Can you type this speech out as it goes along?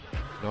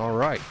All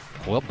right.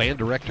 Well, band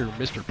director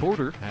Mr.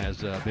 Porter has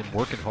been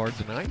working hard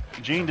tonight.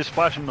 Gene just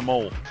splashing the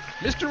mole.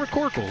 Mr.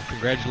 McCorkle,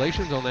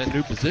 congratulations on that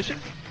new position.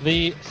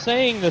 The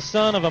saying the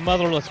son of a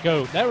motherless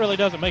goat, that really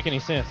doesn't make any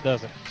sense,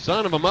 does it?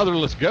 Son of a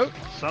motherless goat?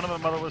 Son of a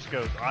motherless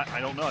goat. I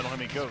don't know. I don't have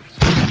any goats.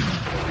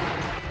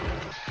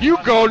 You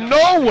go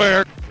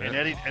nowhere! And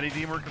Eddie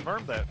Deemer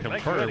confirmed that.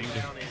 Confirmed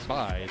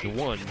by the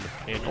one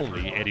and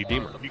only Eddie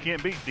Deemer. You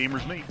can't beat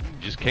Deemer's meat.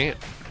 Just can't.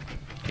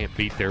 Can't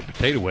beat their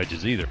potato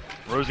wedges either.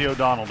 Rosie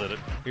O'Donnell did it.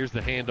 Here's the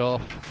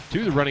handoff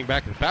to the running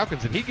back of the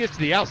Falcons, and he gets to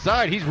the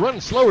outside. He's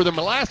running slower than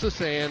Molasses,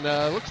 and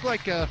looks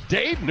like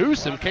Dave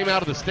Newsom came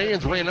out of the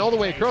stands, ran all the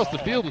way across the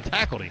field, and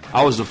tackled him.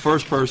 I was the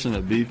first person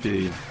at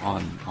BP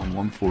on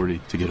 140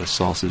 to get a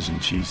sausage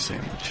and cheese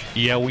sandwich.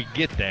 Yeah, we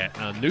get that.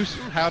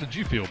 Newsom, how did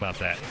you feel about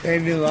that?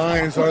 Dandy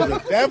Lions are the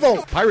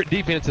devil. Pirate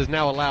defense has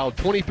now allowed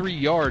 23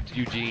 yards,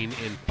 Eugene,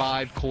 in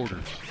 5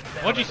 quarters.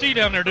 What'd you see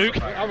down there, Duke?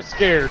 I was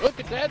scared. Look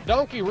at that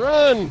donkey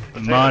run.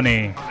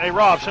 Money. Hey,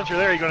 Rob, since you're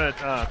there, you going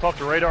to talk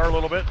to Radar a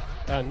little bit?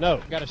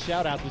 No. Got a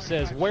shout-out that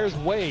says, where's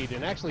Wade?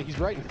 And actually, he's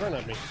right in front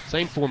of me.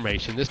 Same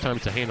formation. This time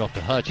it's a handoff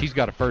to Hutch. He's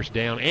got a first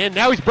down, and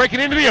now he's breaking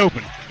into the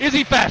open. Is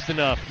he fast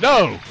enough?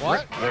 No.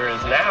 What? There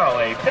is now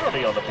a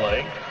penalty on the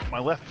play. My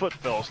left foot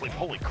fell asleep.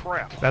 Holy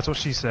crap. That's what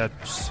she said.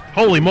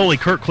 Holy moly,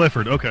 Kirk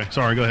Clifford. Okay,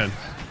 sorry, go ahead.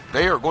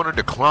 They are going to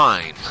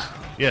decline.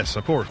 Yes,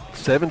 of course.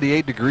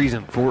 78 degrees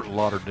in Fort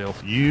Lauderdale.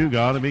 You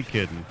got to be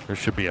kidding. There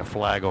should be a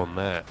flag on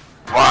that.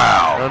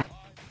 Wow.